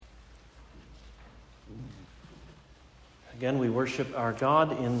Again, we worship our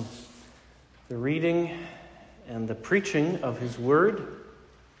God in the reading and the preaching of His Word.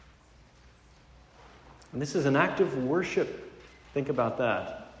 And this is an act of worship. Think about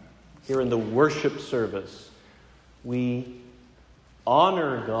that. Here in the worship service, we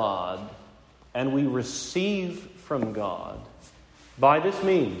honor God and we receive from God by this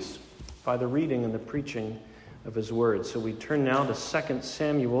means, by the reading and the preaching of His Word. So we turn now to 2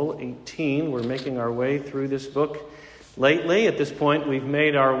 Samuel 18. We're making our way through this book. Lately, at this point, we've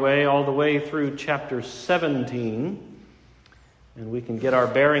made our way all the way through chapter 17. And we can get our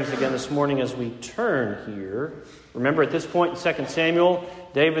bearings again this morning as we turn here. Remember, at this point in 2 Samuel,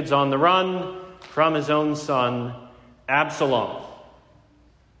 David's on the run from his own son, Absalom.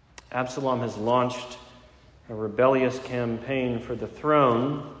 Absalom has launched a rebellious campaign for the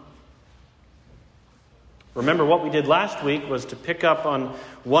throne. Remember, what we did last week was to pick up on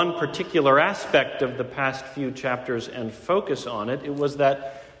one particular aspect of the past few chapters and focus on it. It was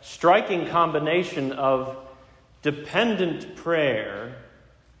that striking combination of dependent prayer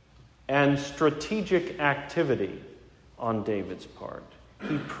and strategic activity on David's part.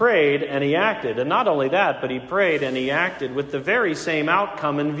 He prayed and he acted, and not only that, but he prayed and he acted with the very same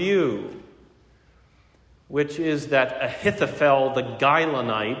outcome in view, which is that Ahithophel the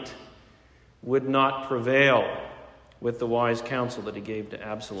Gilonite would not prevail with the wise counsel that he gave to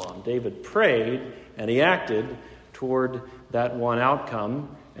Absalom. David prayed and he acted toward that one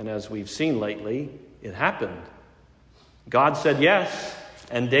outcome, and as we've seen lately, it happened. God said yes,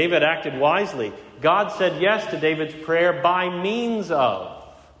 and David acted wisely. God said yes to David's prayer by means of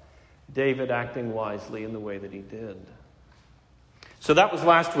David acting wisely in the way that he did. So that was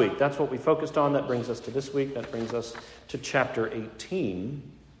last week. That's what we focused on. That brings us to this week. That brings us to chapter 18.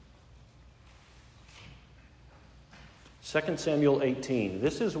 2 Samuel 18.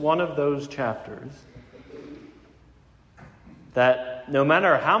 This is one of those chapters that no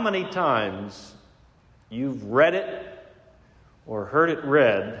matter how many times you've read it or heard it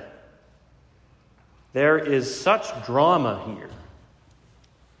read, there is such drama here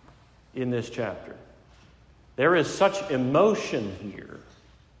in this chapter. There is such emotion here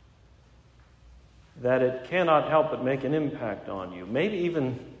that it cannot help but make an impact on you. Maybe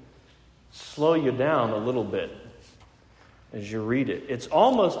even slow you down a little bit as you read it. It's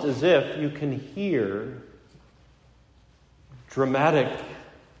almost as if you can hear dramatic,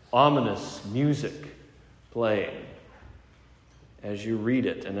 ominous music playing as you read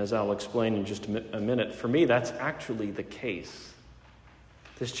it. And as I'll explain in just a minute, for me, that's actually the case.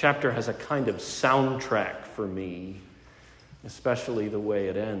 This chapter has a kind of soundtrack for me, especially the way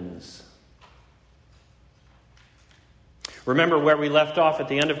it ends. Remember where we left off at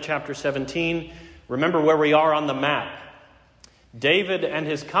the end of chapter 17? Remember where we are on the map. David and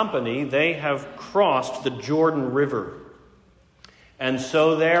his company, they have crossed the Jordan River. And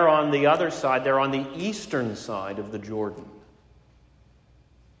so they're on the other side, they're on the eastern side of the Jordan.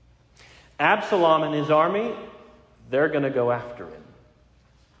 Absalom and his army, they're going to go after him.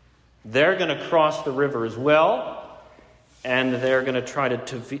 They're going to cross the river as well, and they're going to try to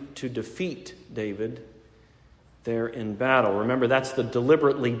defeat David there in battle. Remember, that's the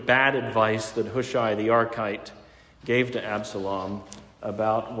deliberately bad advice that Hushai the Archite gave to Absalom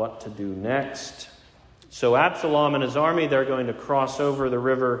about what to do next. So Absalom and his army, they're going to cross over the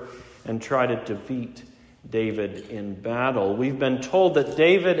river and try to defeat David in battle. We've been told that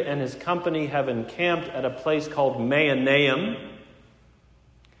David and his company have encamped at a place called Mahanaim.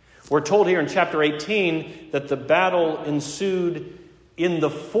 We're told here in chapter 18 that the battle ensued in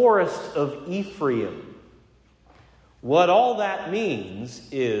the forest of Ephraim. What all that means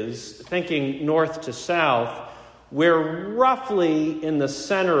is, thinking north to south, we're roughly in the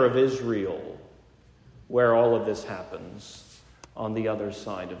center of Israel where all of this happens, on the other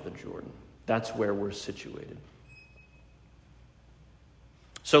side of the Jordan. That's where we're situated.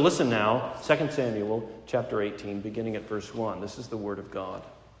 So listen now, 2 Samuel chapter 18, beginning at verse 1. This is the word of God.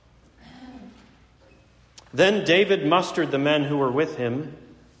 Then David mustered the men who were with him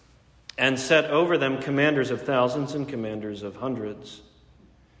and set over them commanders of thousands and commanders of hundreds.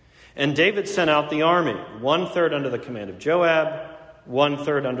 And David sent out the army, 1/3 under the command of Joab,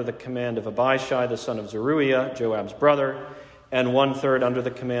 1/3 under the command of Abishai, the son of Zeruiah, Joab's brother, and 1/3 under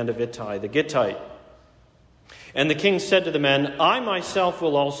the command of Ittai the Gittite. And the king said to the men, I myself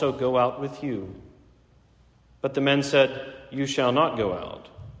will also go out with you. But the men said, You shall not go out.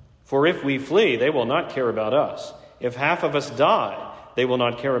 For if we flee, they will not care about us. If half of us die, they will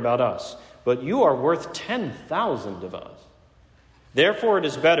not care about us. But you are worth 10,000 of us. Therefore it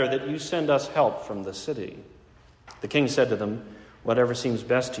is better that you send us help from the city. The king said to them, Whatever seems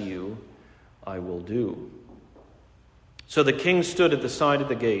best to you, I will do." So the king stood at the side of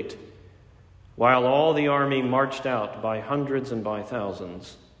the gate, while all the army marched out by hundreds and by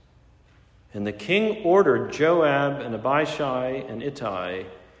thousands. And the king ordered Joab and Abishai and Ittai,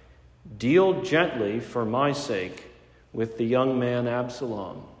 "Deal gently for my sake with the young man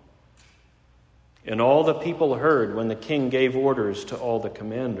Absalom." And all the people heard when the king gave orders to all the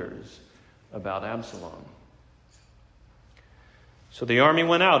commanders about Absalom. So the army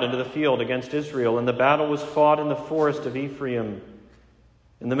went out into the field against Israel, and the battle was fought in the forest of Ephraim.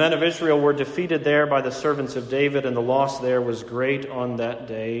 And the men of Israel were defeated there by the servants of David, and the loss there was great on that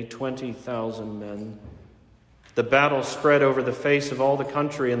day, 20,000 men. The battle spread over the face of all the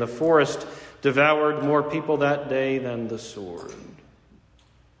country, and the forest devoured more people that day than the sword.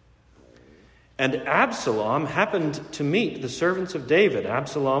 And Absalom happened to meet the servants of David.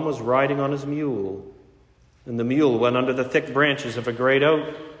 Absalom was riding on his mule, and the mule went under the thick branches of a great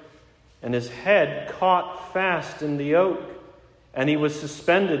oak, and his head caught fast in the oak, and he was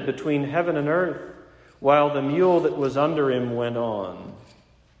suspended between heaven and earth, while the mule that was under him went on.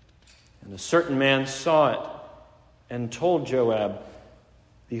 And a certain man saw it and told Joab,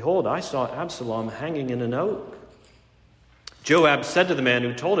 "Behold, I saw Absalom hanging in an oak." Joab said to the man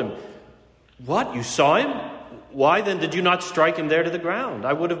who told him, "What, you saw him? Why then did you not strike him there to the ground?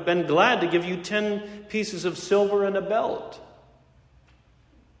 I would have been glad to give you 10 pieces of silver and a belt."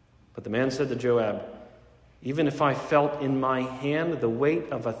 But the man said to Joab, "Even if I felt in my hand the weight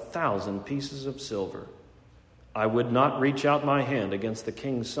of 1,000 pieces of silver, I would not reach out my hand against the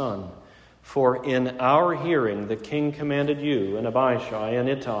king's son. For in our hearing the king commanded you and Abishai and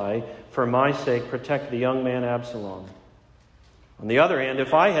Ittai, for my sake protect the young man Absalom. On the other hand,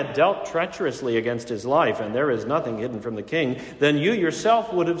 if I had dealt treacherously against his life, and there is nothing hidden from the king, then you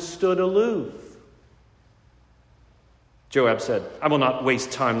yourself would have stood aloof." Joab said, "I will not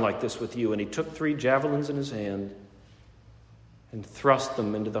waste time like this with you." And he took 3 javelins in his hand and thrust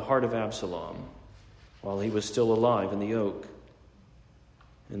them into the heart of Absalom while he was still alive in the oak.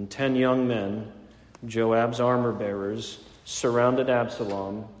 And 10 young men, Joab's armor-bearers, surrounded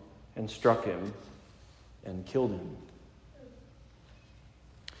Absalom and struck him and killed him.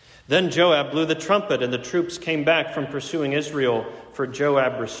 Then Joab blew the trumpet, and the troops came back from pursuing Israel, for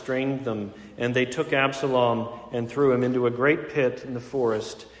Joab restrained them. And they took Absalom and threw him into a great pit in the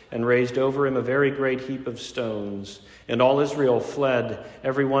forest, and raised over him a very great heap of stones. And all Israel fled,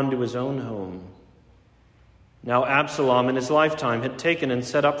 every one to his own home. Now Absalom in his lifetime had taken and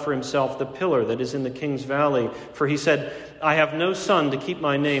set up for himself the pillar that is in the king's valley, for he said, "I have no son to keep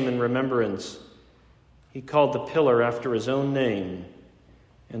my name in remembrance." He called the pillar after his own name,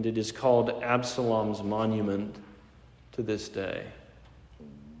 and it is called Absalom's monument to this day.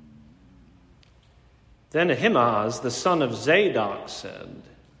 Then Ahimaaz, the son of Zadok, said,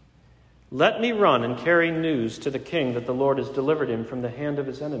 "Let me run and carry news to the king that the Lord has delivered him from the hand of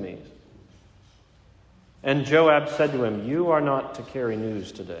his enemies." And Joab said to him, "You are not to carry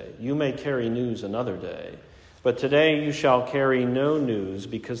news today. You may carry news another day. But today you shall carry no news,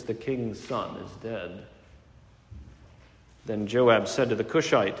 because the king's son is dead." Then Joab said to the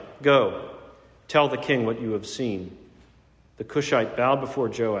Cushite, "Go, tell the king what you have seen." The Cushite bowed before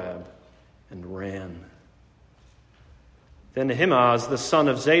Joab and ran. Then Ahimaaz, the son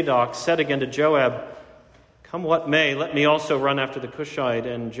of Zadok, said again to Joab, "Come what may, let me also run after the Cushite."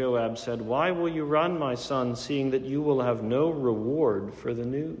 And Joab said, "Why will you run, my son, seeing that you will have no reward for the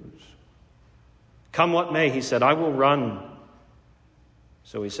news?" "Come what may," he said, "I will run."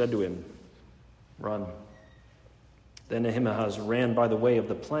 So he said to him, "Run." Then Ahimaaz ran by the way of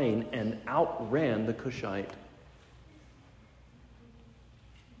the plain and outran the Cushite.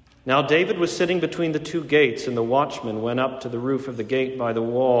 Now David was sitting between the 2 gates, and the watchman went up to the roof of the gate by the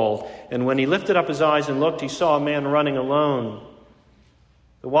wall. And when he lifted up his eyes and looked, he saw a man running alone.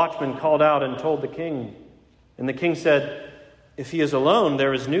 The watchman called out and told the king. And the king said, "If he is alone,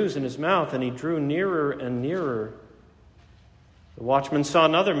 there is news in his mouth." And he drew nearer and nearer. The watchman saw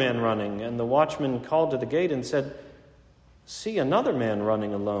another man running, and the watchman called to the gate and said, "See another man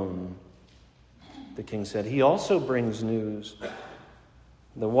running alone." The king said, "He also brings news."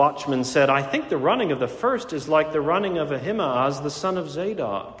 The watchman said, "I think the running of the first is like the running of Ahimaaz, the son of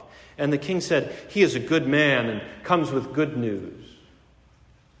Zadok." And the king said, "He is a good man and comes with good news."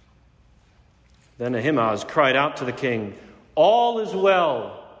 Then Ahimaaz cried out to the king, "All is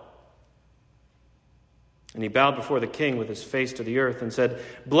well." And he bowed before the king with his face to the earth and said,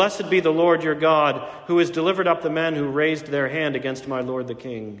 "Blessed be the Lord your God, who has delivered up the men who raised their hand against my lord the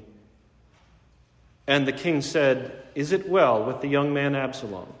king." And the king said, "Is it well with the young man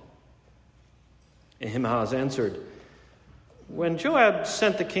Absalom?" Ahimaaz answered, When Joab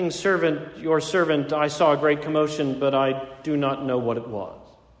sent the king's servant, your servant, I saw a great commotion, but I do not know what it was.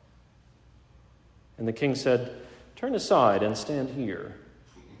 And the king said, turn aside and stand here.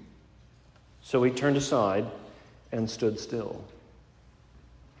 So he turned aside and stood still.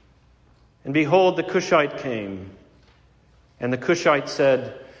 And behold, the Cushite came. And the Cushite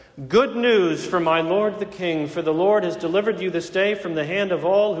said, good news for my lord the king, for the Lord has delivered you this day from the hand of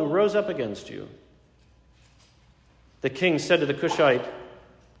all who rose up against you. The king said to the Cushite,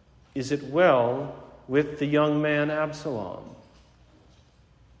 is it well with the young man Absalom?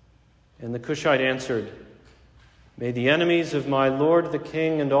 And the Cushite answered, may the enemies of my lord the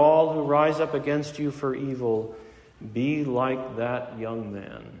king and all who rise up against you for evil be like that young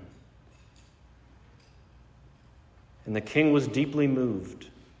man. And the king was deeply moved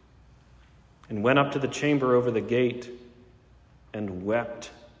and went up to the chamber over the gate and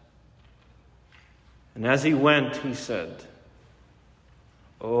wept. And as he went, he said,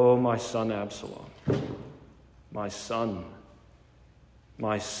 oh, my son Absalom, my son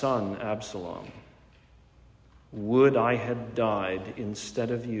Absalom, would I had died instead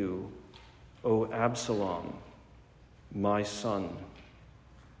of you, O Absalom, my son,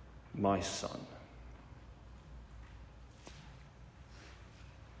 my son.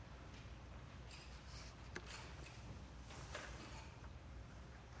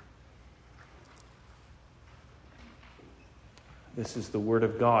 This is the word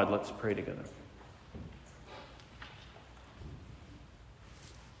of God. Let's pray together.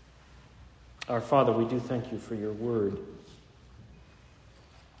 Our Father, we do thank you for your word,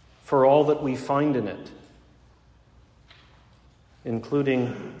 for all that we find in it,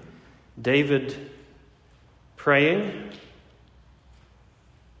 including David praying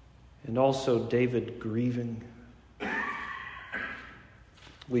and also David grieving.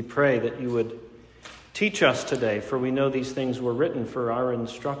 We pray that you would teach us today, for we know these things were written for our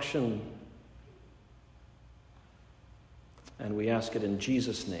instruction. And we ask it in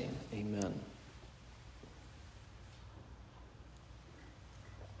Jesus' name. Amen.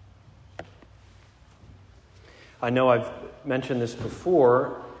 I know I've mentioned this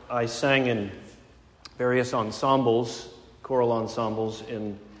before. I sang in various ensembles, choral ensembles,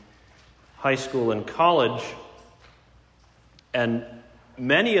 in high school and college. And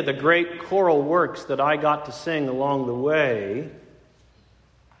many of the great choral works that I got to sing along the way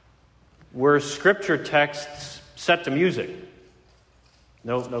were scripture texts set to music.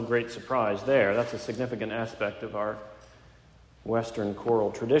 No great surprise there. That's a significant aspect of our Western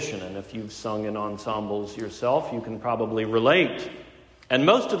choral tradition. And if you've sung in ensembles yourself, you can probably relate. And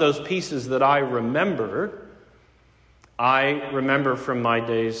most of those pieces that I remember from my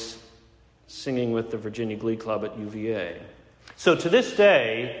days singing with the Virginia Glee Club at UVA. So to this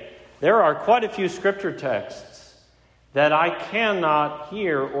day, there are quite a few scripture texts that I cannot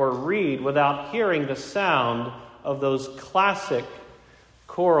hear or read without hearing the sound of those classic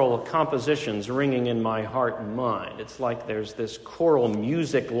choral compositions ringing in my heart and mind. It's like there's this choral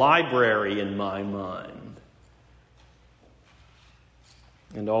music library in my mind,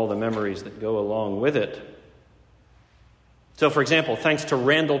 and all the memories that go along with it. So, for example, thanks to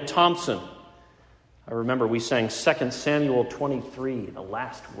Randall Thompson, I remember we sang 2 Samuel 23, the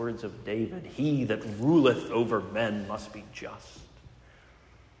last words of David, he that ruleth over men must be just.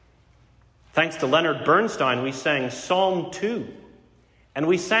 Thanks to Leonard Bernstein, we sang Psalm 2, and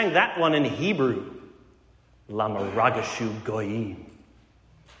we sang that one in Hebrew, Lamaragashu Goyim.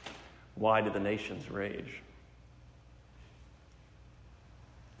 Why do the nations rage?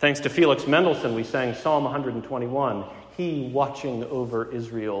 Thanks to Felix Mendelssohn, we sang Psalm 121, he watching over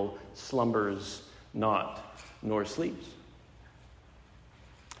Israel slumbers not, nor sleeps.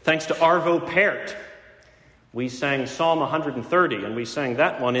 Thanks to Arvo Pärt, we sang Psalm 130, and we sang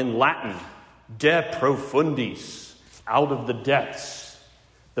that one in Latin, De Profundis, out of the depths.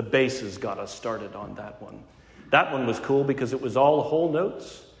 The basses got us started on that one. That one was cool because it was all whole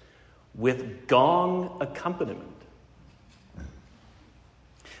notes with gong accompaniment.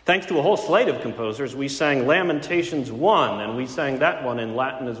 Thanks to a whole slate of composers, we sang Lamentations 1, and we sang that one in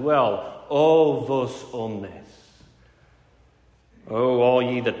Latin as well. O vos omnes. O all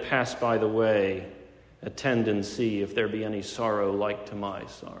ye that pass by the way, attend and see if there be any sorrow like to my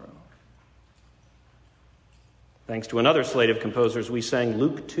sorrow. Thanks to another slate of composers, we sang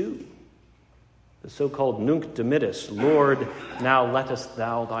Luke 2, the so-called Nunc Dimittis, Lord, now lettest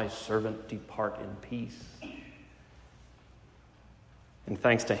thou thy servant depart in peace. And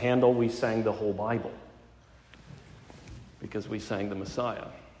thanks to Handel, we sang the whole Bible, because we sang the Messiah.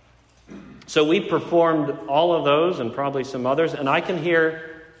 So we performed all of those and probably some others, and I can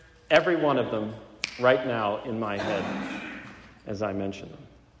hear every one of them right now in my head. as I mention them.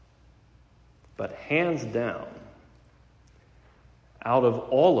 But hands down, out of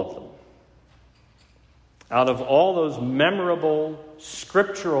all of them, out of all those memorable,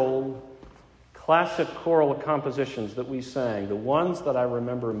 scriptural, classic choral compositions that we sang, the ones that I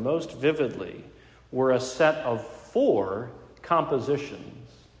remember most vividly were a set of 4 compositions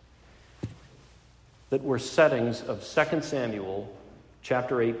that were settings of 2 Samuel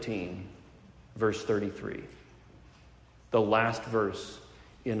chapter 18, verse 33. The last verse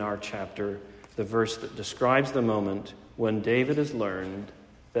in our chapter, the verse that describes the moment when David has learned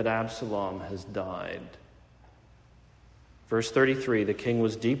that Absalom has died. Verse 33, the king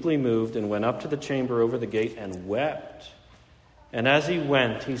was deeply moved and went up to the chamber over the gate and wept. And as he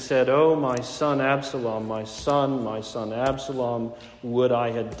went, he said, "Oh, my son Absalom, my son Absalom, would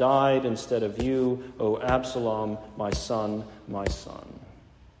I had died instead of you, O Absalom, my son, my son."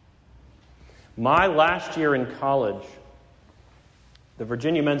 My last year in college, the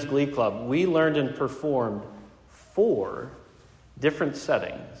Virginia Men's Glee Club, we learned and performed 4 different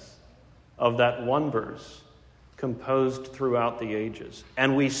settings of that one verse composed throughout the ages.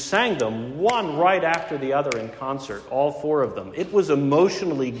 And we sang them one right after the other in concert, all 4 of them. It was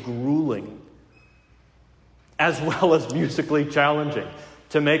emotionally grueling, as well as musically challenging,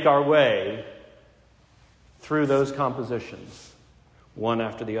 to make our way through those compositions, one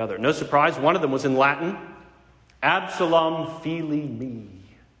after the other. No surprise, one of them was in Latin, Absalom Fili Me,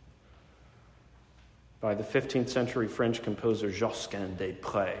 by the 15th century French composer Josquin des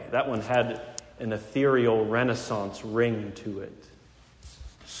Prés. That one had an ethereal Renaissance ring to it,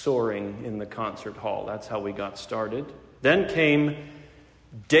 soaring in the concert hall. That's how we got started. Then came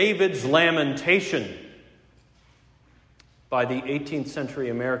David's Lamentation by the 18th century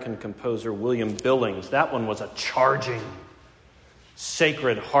American composer William Billings. That one was a charging,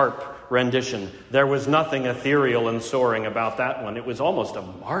 sacred harp rendition. There was nothing ethereal and soaring about that one. It was almost a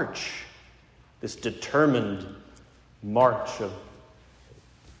march, this determined march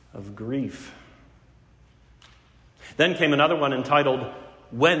of grief. Then came another one entitled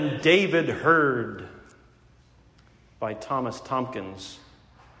When David Heard by Thomas Tompkins,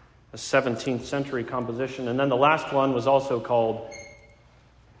 a 17th century composition. And then the last one was also called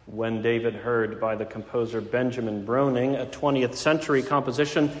When David Heard by the composer Benjamin Browning, a 20th century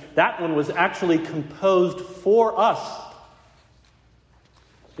composition. That one was actually composed for us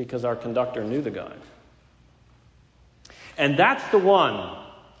because our conductor knew the guy. And that's the one,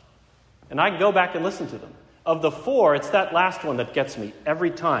 and I can go back and listen to them. Of the 4, it's that last one that gets me every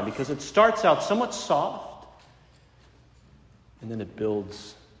time because it starts out somewhat soft and then it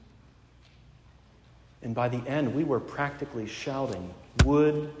builds. And by the end, we were practically shouting,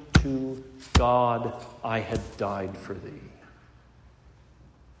 "Would to God I had died for thee."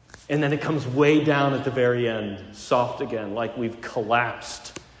 And then it comes way down at the very end, soft again, like we've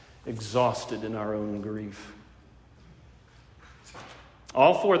collapsed, exhausted in our own grief.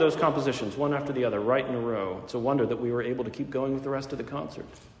 All 4 of those compositions, one after the other, right in a row. It's a wonder that we were able to keep going with the rest of the concert.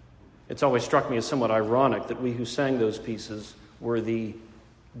 It's always struck me as somewhat ironic that we who sang those pieces were the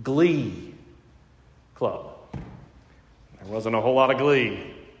Glee Club. There wasn't a whole lot of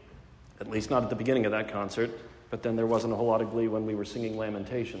glee, at least not at the beginning of that concert, but then there wasn't a whole lot of glee when we were singing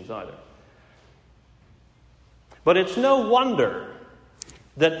Lamentations either. But it's no wonder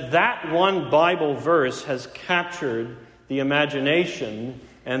that that one Bible verse has captured the imagination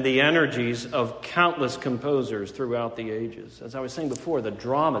and the energies of countless composers throughout the ages. As I was saying before, the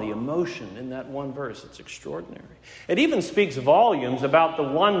drama, the emotion in that one verse, it's extraordinary. It even speaks volumes about the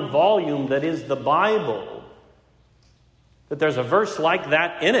one volume that is the Bible, that there's a verse like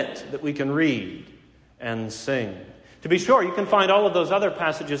that in it that we can read and sing. To be sure, you can find all of those other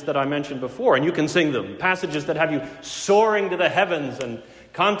passages that I mentioned before, and you can sing them. Passages that have you soaring to the heavens and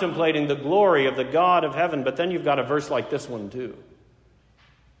contemplating the glory of the God of heaven. But then you've got a verse like this one too,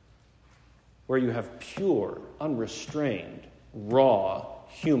 where you have pure, unrestrained, raw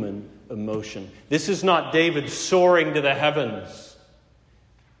human emotion. This is not David soaring to the heavens.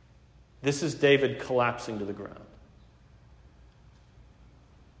 This is David collapsing to the ground.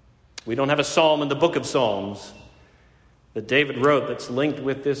 We don't have a psalm in the book of Psalms that David wrote that's linked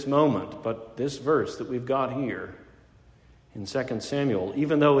with this moment, but this verse that we've got here in 2 Samuel,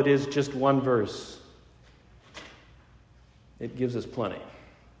 even though it is just one verse, it gives us plenty.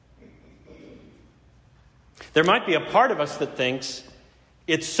 There might be a part of us that thinks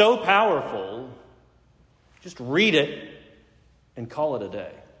it's so powerful, just read it and call it a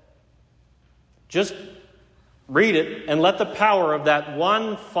day. Just read it and let the power of that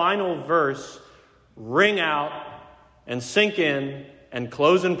one final verse ring out and sink in and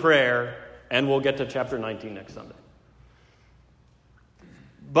close in prayer, and we'll get to chapter 19 next Sunday.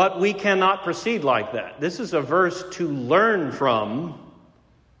 But we cannot proceed like that. This is a verse to learn from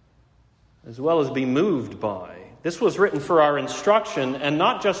as well as be moved by. This was written for our instruction and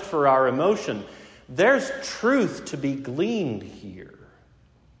not just for our emotion. There's truth to be gleaned here.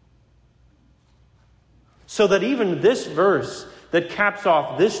 So that even this verse that caps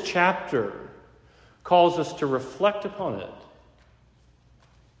off this chapter calls us to reflect upon it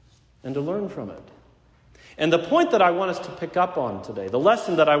and to learn from it. And the point that I want us to pick up on today, the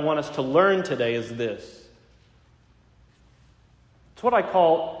lesson that I want us to learn today is this. It's what I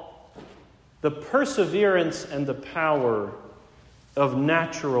call the perseverance and the power of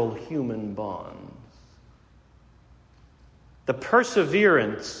natural human bonds. The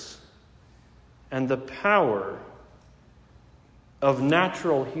perseverance and the power of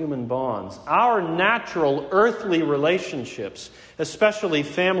natural human bonds. Our natural earthly relationships, especially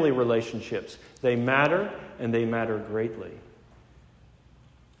family relationships, they matter, and they matter greatly.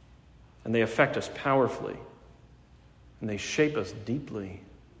 And they affect us powerfully. And they shape us deeply.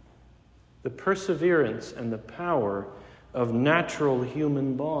 The perseverance and the power of natural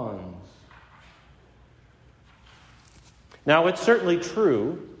human bonds. Now, it's certainly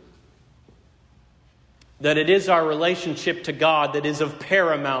true that it is our relationship to God that is of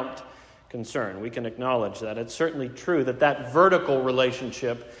paramount concern. We can acknowledge that. It's certainly true that that vertical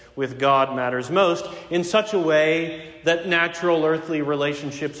relationship with God matters most in such a way that natural earthly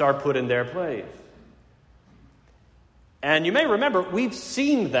relationships are put in their place. And you may remember, we've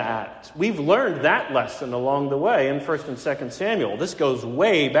seen that. We've learned that lesson along the way in 1 and 2 Samuel. This goes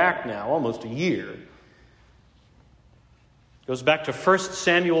way back now, almost a year. It goes back to 1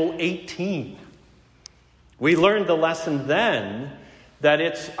 Samuel 18. We learned the lesson then that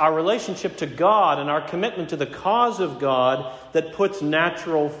it's our relationship to God and our commitment to the cause of God that puts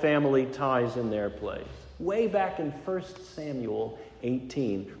natural family ties in their place. Way back in 1 Samuel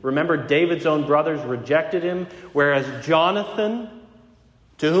 18. Remember, David's own brothers rejected him, whereas Jonathan,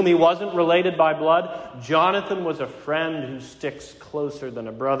 to whom he wasn't related by blood, Jonathan was a friend who sticks closer than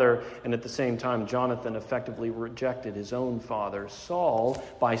a brother, and at the same time, Jonathan effectively rejected his own father, Saul,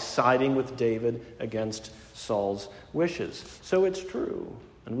 by siding with David against Saul's wishes. So it's true,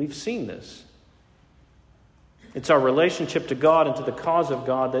 and we've seen this. It's our relationship to God and to the cause of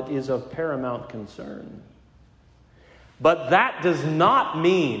God that is of paramount concern. But that does not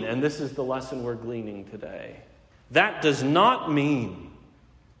mean, and this is the lesson we're gleaning today, that does not mean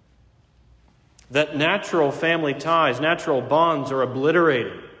that natural family ties, natural bonds are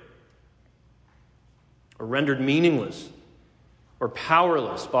obliterated or rendered meaningless or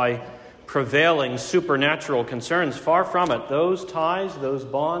powerless by prevailing supernatural concerns. Far from it. Those ties, those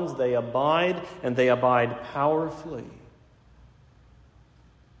bonds, they abide, and they abide powerfully.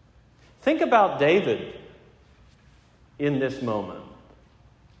 Think about David in this moment.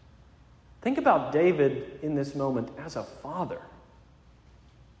 Think about David in this moment as a father.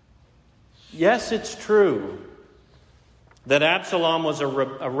 Yes, it's true that Absalom was a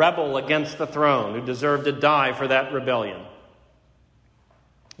rebel against the throne who deserved to die for that rebellion.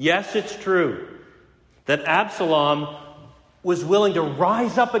 Yes, it's true that Absalom was willing to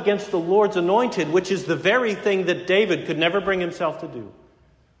rise up against the Lord's anointed, which is the very thing that David could never bring himself to do.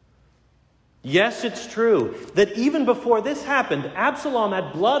 Yes, it's true that even before this happened, Absalom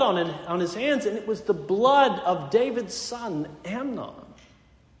had blood on his hands, and it was the blood of David's son, Amnon.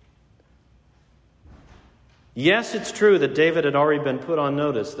 Yes, it's true that David had already been put on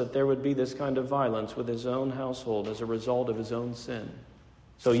notice that there would be this kind of violence with his own household as a result of his own sin.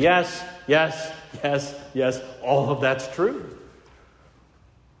 So yes, all of that's true.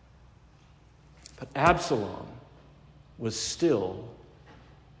 But Absalom was still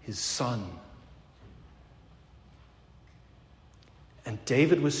his son. And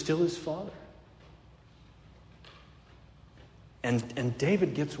David was still his father. And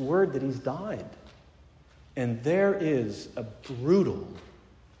David gets word that he's died. And there is a brutal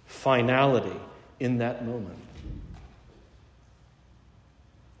finality in that moment.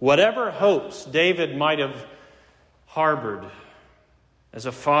 Whatever hopes David might have harbored as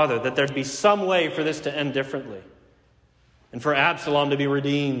a father, that there'd be some way for this to end differently, and for Absalom to be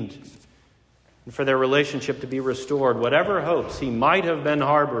redeemed, and for their relationship to be restored, whatever hopes he might have been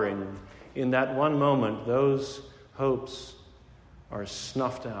harboring in that one moment, those hopes are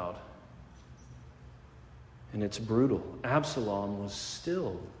snuffed out. And it's brutal. Absalom was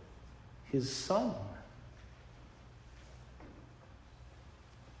still his son.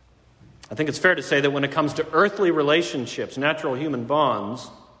 I think it's fair to say that when it comes to earthly relationships, natural human bonds,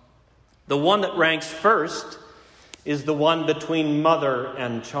 the one that ranks first is the one between mother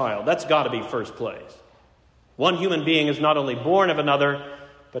and child. That's got to be first place. One human being is not only born of another,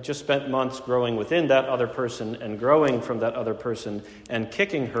 but just spent months growing within that other person and growing from that other person and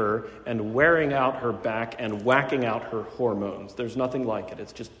kicking her and wearing out her back and whacking out her hormones. There's nothing like it.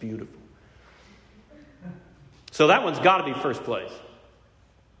 It's just beautiful. So that one's got to be first place.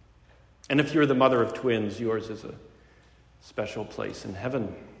 And if you're the mother of twins, yours is a special place in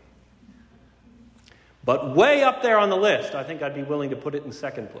heaven. But way up there on the list, I think I'd be willing to put it in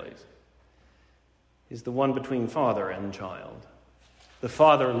second place, is the one between father and child. The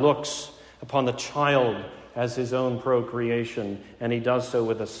father looks upon the child as his own procreation, and he does so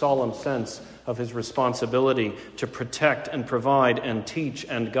with a solemn sense of his responsibility to protect and provide and teach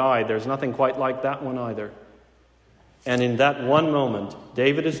and guide. There's nothing quite like that one either. And in that one moment,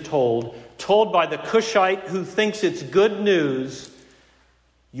 David is told by the Cushite who thinks it's good news,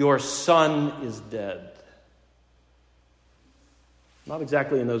 your son is dead. Not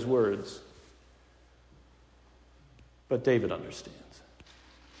exactly in those words, but David understands.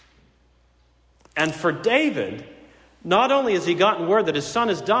 And for David, not only has he gotten word that his son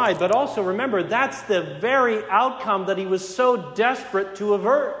has died, but also remember, that's the very outcome that he was so desperate to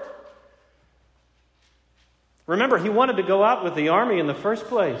avert. Remember, he wanted to go out with the army in the first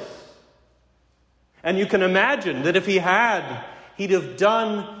place. And you can imagine that if he had, he'd have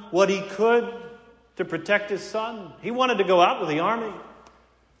done what he could to protect his son. He wanted to go out with the army.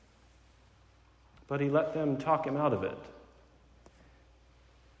 But he let them talk him out of it.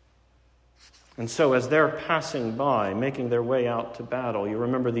 And so as they're passing by, making their way out to battle, you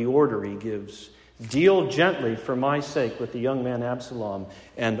remember the order he gives. Deal gently for my sake with the young man Absalom.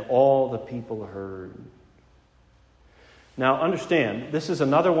 And all the people heard. Now understand, this is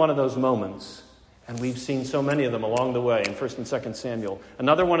another one of those moments, and we've seen so many of them along the way in 1 and 2 Samuel.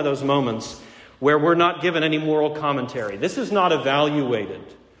 Another one of those moments where we're not given any moral commentary. This is not evaluated.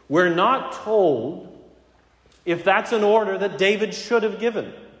 We're not told if that's an order that David should have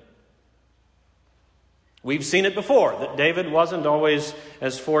given. We've seen it before, that David wasn't always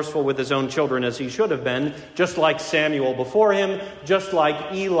as forceful with his own children as he should have been, just like Samuel before him, just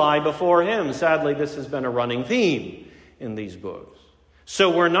like Eli before him. Sadly, this has been a running theme in these books.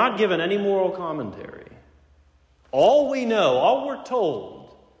 So we're not given any moral commentary. All we know, all we're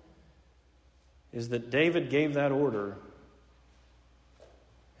told, is that David gave that order,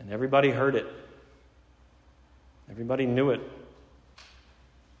 and everybody heard it. Everybody knew it.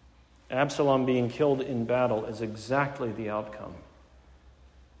 Absalom being killed in battle is exactly the outcome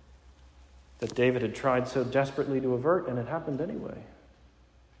that David had tried so desperately to avert, and it happened anyway.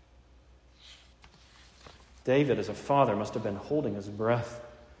 David, as a father, must have been holding his breath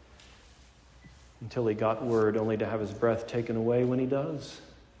until he got word, only to have his breath taken away when he does.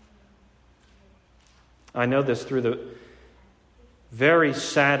 I know this through the very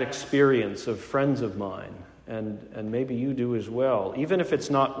sad experience of friends of mine, and maybe you do as well. Even if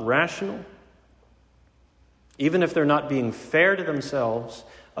it's not rational, even if they're not being fair to themselves,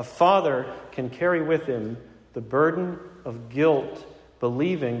 a father can carry with him the burden of guilt,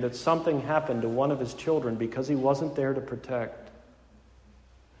 believing that something happened to one of his children because he wasn't there to protect.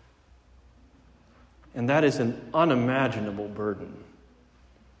 And that is an unimaginable burden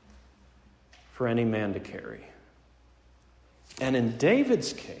for any man to carry. And in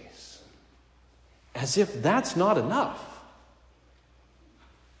David's case, as if that's not enough,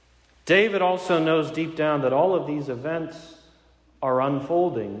 David also knows deep down that all of these events are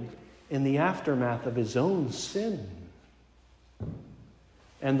unfolding in the aftermath of his own sin.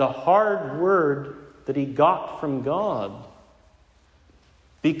 And the hard word that he got from God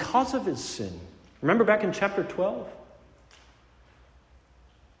because of his sin. Remember back in chapter 12?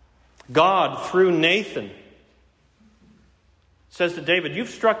 God, through Nathan, says to David, you've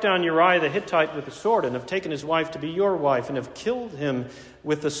struck down Uriah the Hittite with the sword and have taken his wife to be your wife and have killed him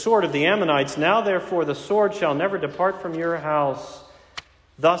with the sword of the Ammonites. Now, therefore, the sword shall never depart from your house.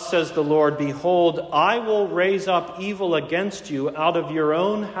 Thus says the Lord, behold, I will raise up evil against you out of your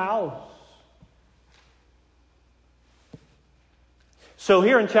own house. So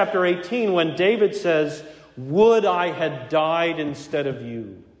here in chapter 18, when David says, would I had died instead of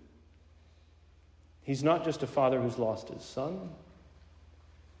you? He's not just a father who's lost his son.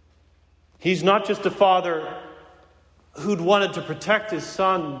 He's not just a father who'd wanted to protect his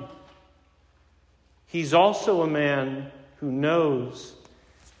son. He's also a man who knows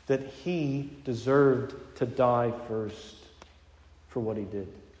that he deserved to die first for what he did.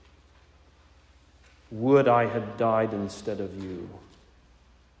 Would I had died instead of you?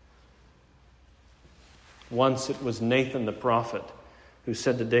 Once it was Nathan the prophet who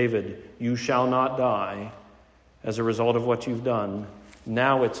said to David, you shall not die as a result of what you've done.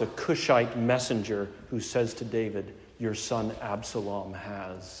 Now it's a Cushite messenger who says to David, your son Absalom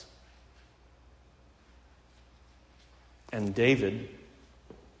has. And David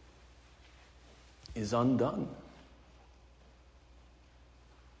is undone.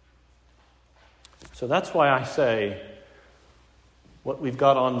 So that's why I say what we've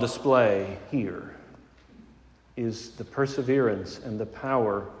got on display here is the perseverance and the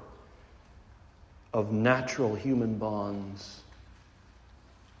power of natural human bonds.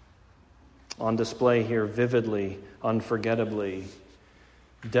 On display here vividly, unforgettably,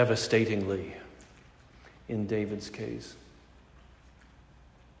 devastatingly in David's case.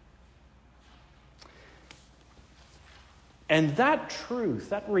 And that truth,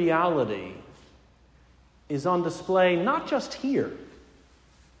 that reality, is on display not just here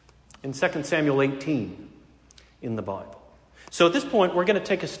in 2 Samuel 18 in the Bible. So at this point, we're going to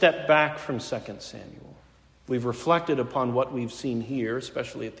take a step back from 2 Samuel. We've reflected upon what we've seen here,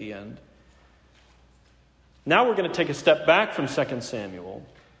 especially at the end. Now we're going to take a step back from 2 Samuel,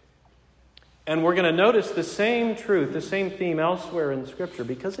 and we're going to notice the same truth, the same theme elsewhere in Scripture,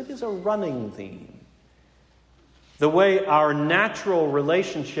 because it is a running theme. The way our natural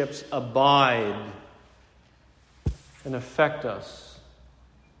relationships abide and affect us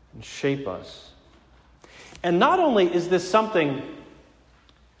and shape us. And not only is this something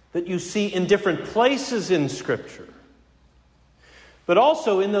that you see in different places in Scripture, but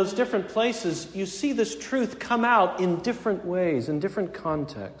also in those different places you see this truth come out in different ways, in different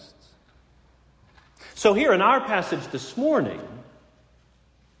contexts. So here in our passage this morning,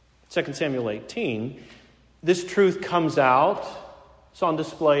 2 Samuel 18, this truth comes out. It's on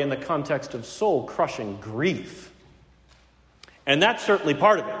display in the context of soul-crushing grief. And that's certainly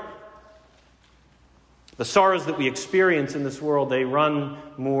part of it. The sorrows that we experience in this world, they run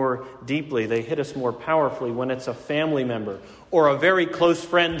more deeply. They hit us more powerfully when it's a family member or a very close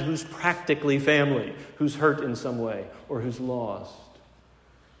friend who's practically family, who's hurt in some way or who's lost.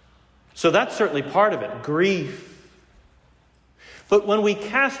 So that's certainly part of it, grief. But when we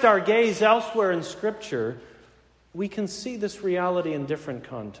cast our gaze elsewhere in Scripture, we can see this reality in different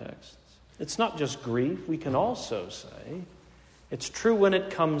contexts. It's not just grief. We can also say it's true when it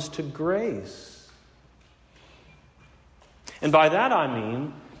comes to grace. And by that I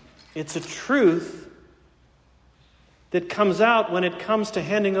mean it's a truth that comes out when it comes to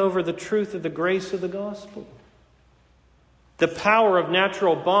handing over the truth of the grace of the gospel. The power of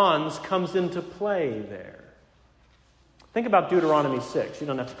natural bonds comes into play there. Think about Deuteronomy 6. You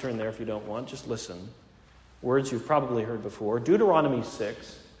don't have to turn there if you don't want. Just listen. Words you've probably heard before. Deuteronomy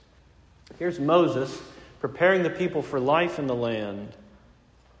 6. Here's Moses preparing the people for life in the land.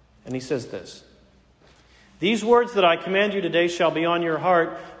 And he says this: "These words that I command you today shall be on your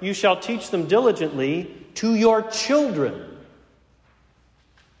heart. You shall teach them diligently to your children,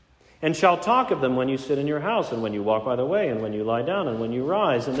 and shall talk of them when you sit in your house, and when you walk by the way, and when you lie down, and when you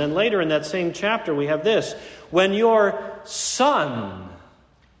rise." And then later in that same chapter we have this: "When your son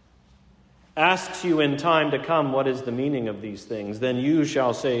asks you in time to come, what is the meaning of these things? Then you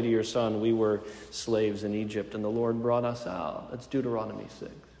shall say to your son, we were slaves in Egypt, and the Lord brought us out." That's Deuteronomy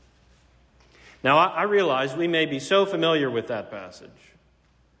 6. Now, I realize we may be so familiar with that passage,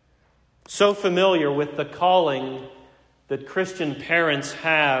 so familiar with the calling that Christian parents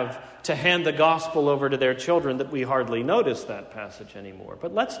have to hand the gospel over to their children that we hardly notice that passage anymore.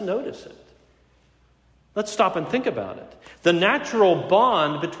 But let's notice it. Let's stop and think about it. The natural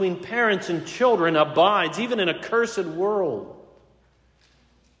bond between parents and children abides even in a cursed world.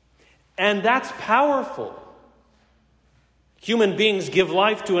 And that's powerful. Human beings give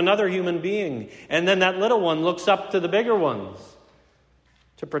life to another human being, and then that little one looks up to the bigger ones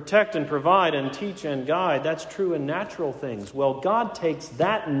to protect and provide and teach and guide. That's true in natural things. Well, God takes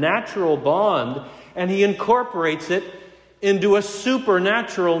that natural bond and He incorporates it into a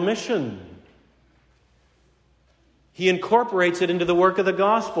supernatural mission. He incorporates it into the work of the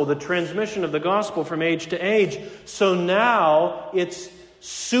gospel, the transmission of the gospel from age to age. So now it's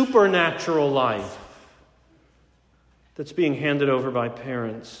supernatural life that's being handed over by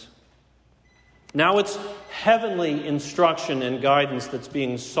parents. Now it's heavenly instruction and guidance that's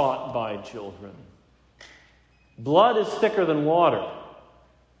being sought by children. Blood is thicker than water,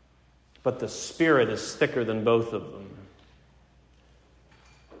 but the Spirit is thicker than both of them.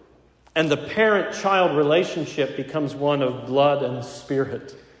 And the parent-child relationship becomes one of blood and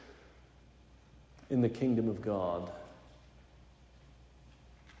spirit in the kingdom of God.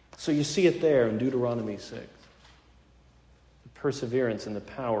 So you see it there in Deuteronomy 6. The perseverance and the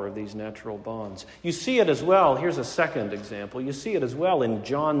power of these natural bonds. You see it as well. Here's a second example. You see it as well in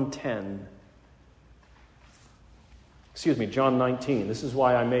John 19. This is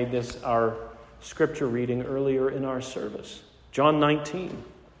why I made this our scripture reading earlier in our service. John 19.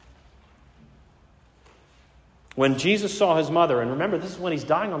 When Jesus saw his mother, and remember, this is when he's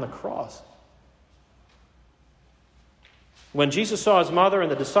dying on the cross. When Jesus saw his mother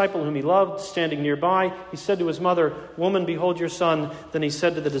and the disciple whom he loved standing nearby, he said to his mother, "Woman, behold your son." Then he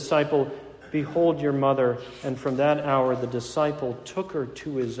said to the disciple, "Behold your mother." And from that hour the disciple took her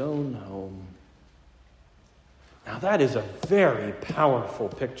to his own home. Now that is a very powerful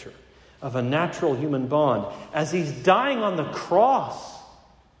picture of a natural human bond. As he's dying on the cross,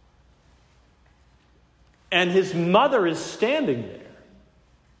 and his mother is standing there,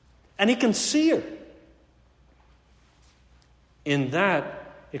 and he can see her. In that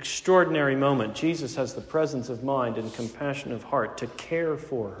extraordinary moment, Jesus has the presence of mind and compassion of heart to care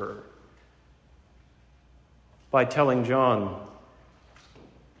for her by telling John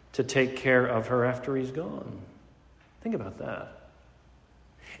to take care of her after he's gone. Think about that.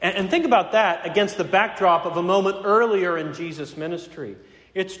 And think about that against the backdrop of a moment earlier in Jesus' ministry.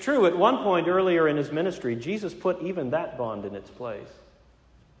 It's true, at one point earlier in his ministry, Jesus put even that bond in its place.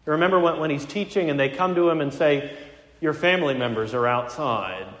 You remember when he's teaching and they come to him and say, "Your family members are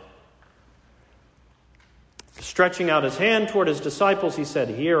outside." Stretching out his hand toward his disciples, he said,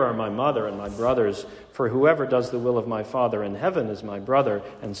 "Here are my mother and my brothers, for whoever does the will of my Father in heaven is my brother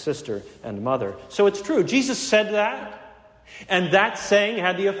and sister and mother." So it's true, Jesus said that. And that saying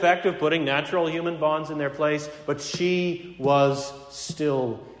had the effect of putting natural human bonds in their place, but she was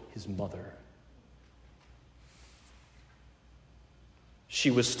still his mother.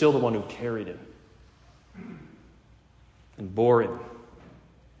 She was still the one who carried him and bore him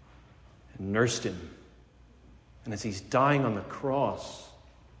and nursed him. And as he's dying on the cross,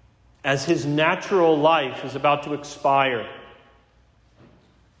 as his natural life is about to expire,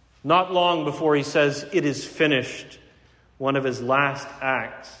 not long before he says, "It is finished," one of his last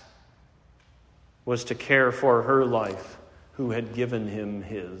acts was to care for her life, who had given him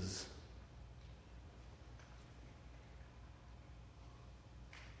his.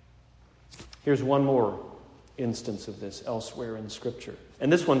 Here's one more instance of this elsewhere in Scripture.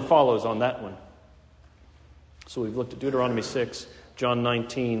 And this one follows on that one. So we've looked at Deuteronomy 6, John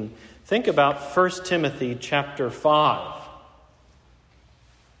 19. Think about 1 Timothy chapter 5.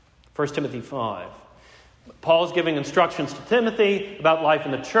 1 Timothy 5. Paul's giving instructions to Timothy about life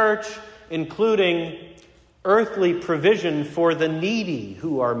in the church, including earthly provision for the needy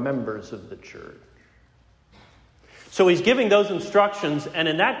who are members of the church. So he's giving those instructions, and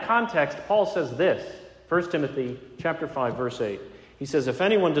in that context, Paul says this, 1 Timothy chapter 5, verse 8. He says, "If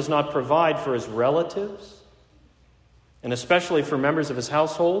anyone does not provide for his relatives, and especially for members of his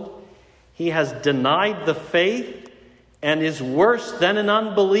household, he has denied the faith and is worse than an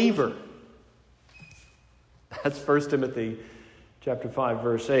unbeliever." That's 1 Timothy chapter 5,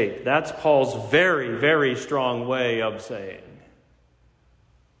 verse 8. That's Paul's very, very strong way of saying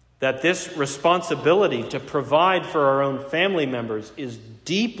that this responsibility to provide for our own family members is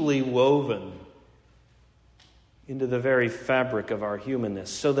deeply woven into the very fabric of our humanness,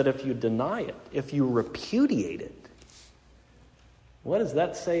 so that if you deny it, if you repudiate it, what does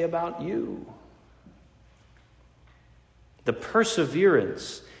that say about you? The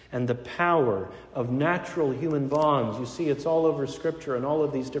perseverance and the power of natural human bonds. You see, it's all over Scripture in all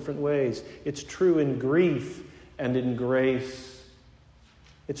of these different ways. It's true in grief and in grace.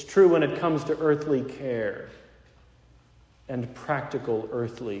 It's true when it comes to earthly care and practical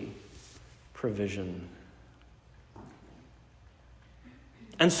earthly provision.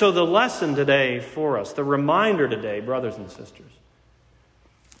 And so the lesson today for us, the reminder today, brothers and sisters,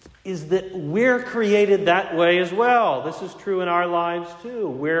 is that we're created that way as well. This is true in our lives too.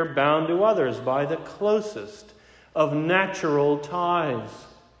 We're bound to others by the closest of natural ties.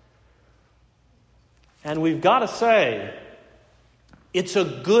 And we've got to say, it's a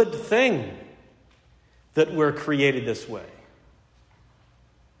good thing that we're created this way.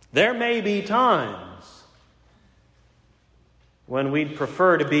 There may be times when we'd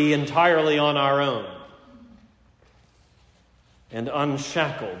prefer to be entirely on our own and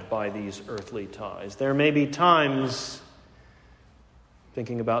unshackled by these earthly ties. There may be times,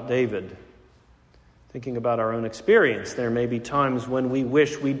 thinking about David, thinking about our own experience, there may be times when we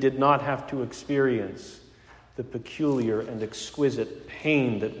wish we did not have to experience the peculiar and exquisite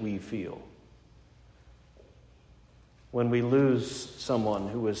pain that we feel when we lose someone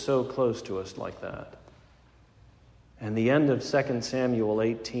who is so close to us like that. And the end of 2 Samuel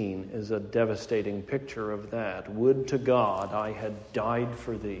 18 is a devastating picture of that. Would to God I had died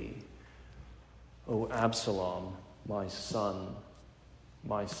for thee, O Absalom, my son,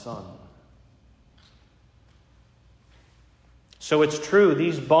 my son. So it's true,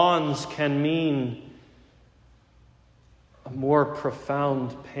 these bonds can mean a more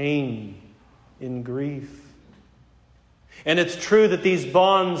profound pain in grief. And it's true that these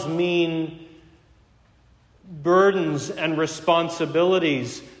bonds mean burdens and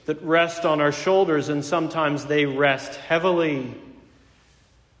responsibilities that rest on our shoulders, and sometimes they rest heavily.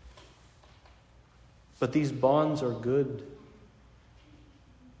 But these bonds are good.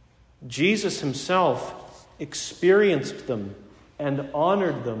 Jesus himself experienced them and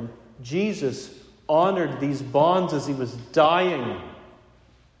honored them. Jesus honored these bonds as he was dying.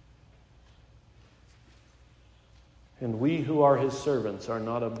 And we who are his servants are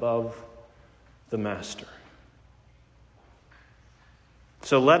not above the master.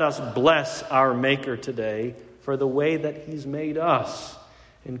 So let us bless our Maker today for the way that he's made us,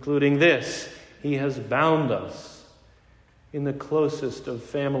 including this: he has bound us in the closest of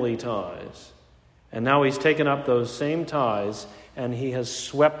family ties. And now he's taken up those same ties and he has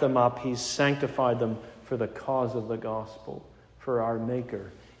swept them up. He's sanctified them for the cause of the gospel. For our Maker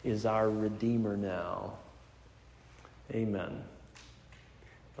is our Redeemer now. Amen.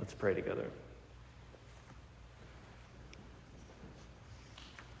 Let's pray together.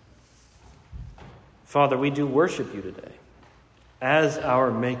 Father, we do worship you today as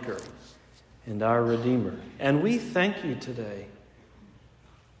our Maker and our Redeemer. And we thank you today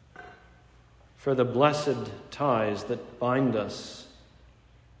for the blessed ties that bind us,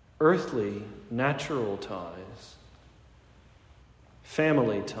 earthly, natural ties,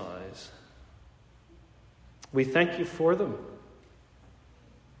 family ties. We thank you for them,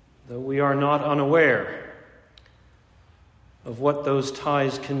 though we are not unaware of what those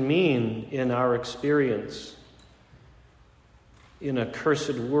ties can mean in our experience, in a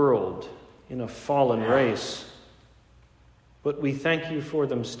cursed world, in a fallen race. But we thank you for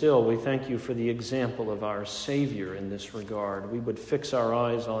them still. We thank you for the example of our Savior in this regard. We would fix our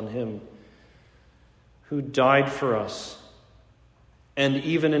eyes on him who died for us, and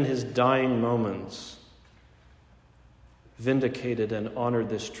even in his dying moments, vindicated and honored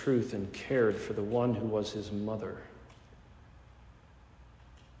this truth and cared for the one who was his mother.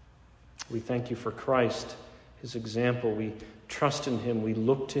 We thank you for Christ, his example. We trust in him. We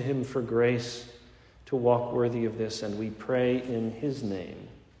look to him for grace to walk worthy of this, and we pray in his name.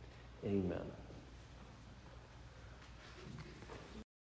 Amen.